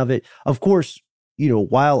understanding of it. Of course,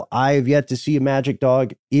 while I have yet to see a magic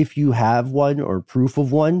dog, if you have one or proof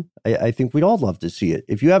of one, I think we'd all love to see it.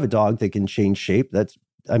 If you have a dog that can change shape,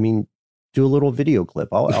 do a little video clip.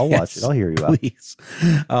 I'll watch it. I'll hear you out. Please.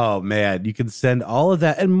 Oh, man. You can send all of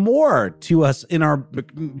that and more to us in our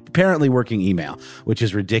apparently working email, which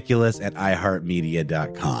is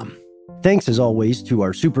ridiculous@iheartmedia.com. Thanks, as always, to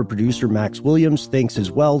our super producer, Max Williams. Thanks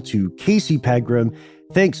as well to Casey Pegram.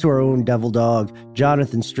 Thanks to our own devil dog,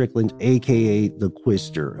 Jonathan Strickland, a.k.a. The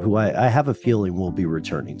Quister, who I have a feeling will be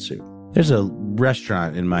returning soon. There's a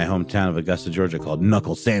restaurant in my hometown of Augusta, Georgia called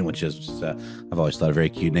Knuckle Sandwiches, which is, I've always thought a very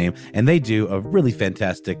cute name. And they do a really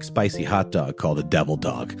fantastic spicy hot dog called a devil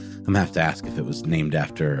dog. I'm going to have to ask if it was named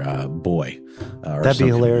after Boy. That'd be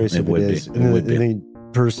hilarious if it is. And the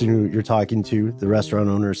person who you're talking to, the restaurant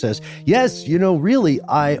owner, says, yes, really,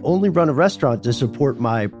 I only run a restaurant to support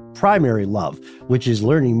my primary love, which is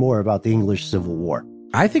learning more about the English Civil War.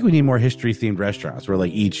 I think we need more history-themed restaurants where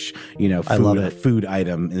like each, food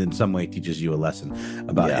item in some way teaches you a lesson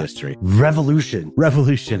about history. Revolution,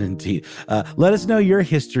 indeed. Let us know your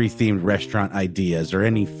history-themed restaurant ideas or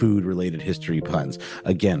any food-related history puns.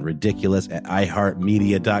 Again,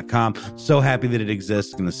 ridiculous@iheartmedia.com. So happy that it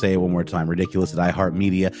exists. I'm going to say it one more time,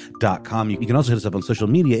 ridiculous@iheartmedia.com. You can also hit us up on social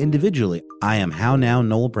media individually. I am How Now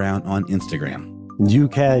Noel Brown on Instagram. You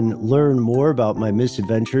can learn more about my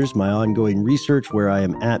misadventures, my ongoing research, where I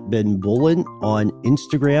am at Ben Bullen on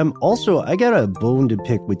Instagram. Also, I got a bone to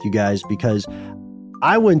pick with you guys because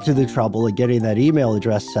I went to the trouble of getting that email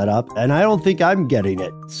address set up, and I don't think I'm getting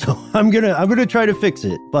it. So I'm gonna try to fix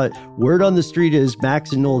it. But word on the street is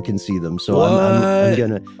Max and Noel can see them. So I'm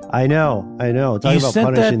gonna. I know. Talking about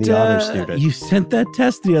punishing the honor student. You sent that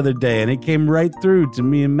test the other day, and it came right through to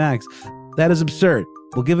me and Max. That is absurd.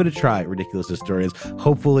 We'll give it a try, Ridiculous Historians.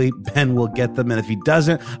 Hopefully, Ben will get them. And if he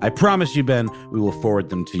doesn't, I promise you, Ben, we will forward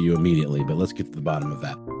them to you immediately. But let's get to the bottom of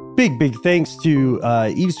that. Big thanks to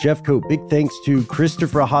Eves Jeffcoat. Big thanks to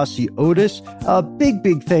Christopher Hassi Otis.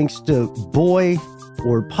 Big thanks to Boy,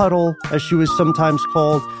 or Puddle, as she was sometimes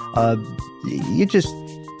called. You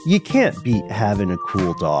can't beat having a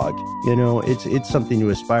cool dog. It's something to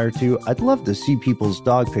aspire to. I'd love to see people's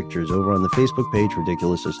dog pictures over on the Facebook page,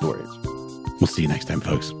 Ridiculous Historians. We'll see you next time,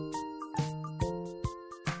 folks.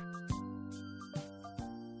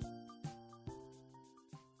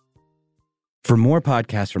 For more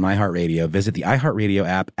podcasts from iHeartRadio, visit the iHeartRadio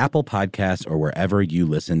app, Apple Podcasts, or wherever you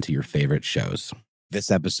listen to your favorite shows.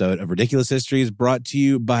 This episode of Ridiculous History is brought to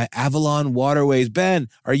you by Avalon Waterways. Ben,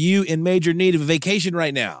 are you in major need of a vacation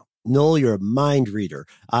right now? Noel, you're a mind reader.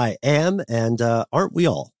 I am, and aren't we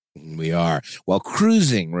all? We are. While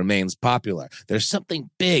cruising remains popular, there's something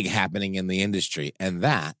big happening in the industry, and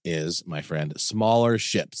that is, my friend, smaller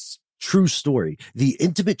ships. True story. The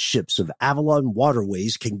intimate ships of Avalon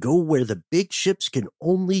Waterways can go where the big ships can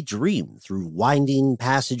only dream, through winding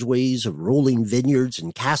passageways of rolling vineyards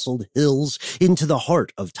and castled hills into the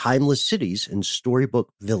heart of timeless cities and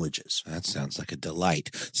storybook villages. That sounds like a delight.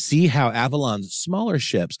 See how Avalon's smaller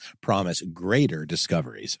ships promise greater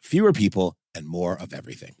discoveries, fewer people, and more of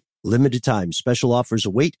everything. Limited time special offers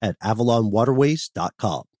await at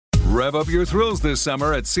avalonwaterways.com. Rev up your thrills this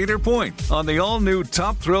summer at Cedar Point on the all-new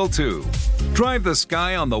Top Thrill 2. Drive the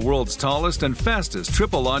sky on the world's tallest and fastest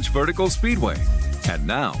triple-launch vertical speedway. And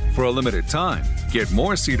now, for a limited time, get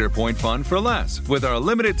more Cedar Point fun for less with our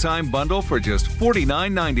limited-time bundle for just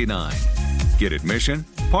 $49.99. Get admission,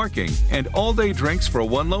 parking, and all-day drinks for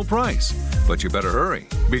one low price. But you better hurry,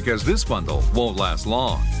 because this bundle won't last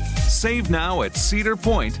long. Save now at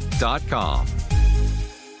cedarpoint.com.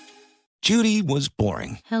 Judy was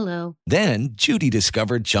boring. Hello. Then Judy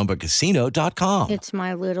discovered ChumbaCasino.com. It's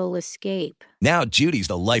my little escape. Now Judy's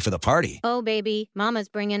the life of the party. Oh, baby, mama's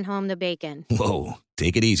bringing home the bacon. Whoa,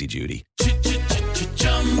 take it easy, Judy.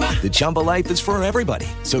 The Chumba life is for everybody.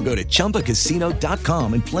 So go to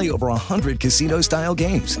ChumbaCasino.com and play over 100 casino-style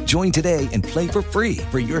games. Join today and play for free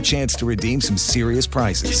for your chance to redeem some serious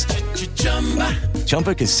prizes.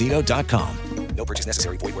 ChumbaCasino.com. No purchase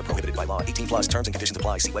necessary. Void where prohibited by law. 18+ terms and conditions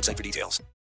apply. See website for details.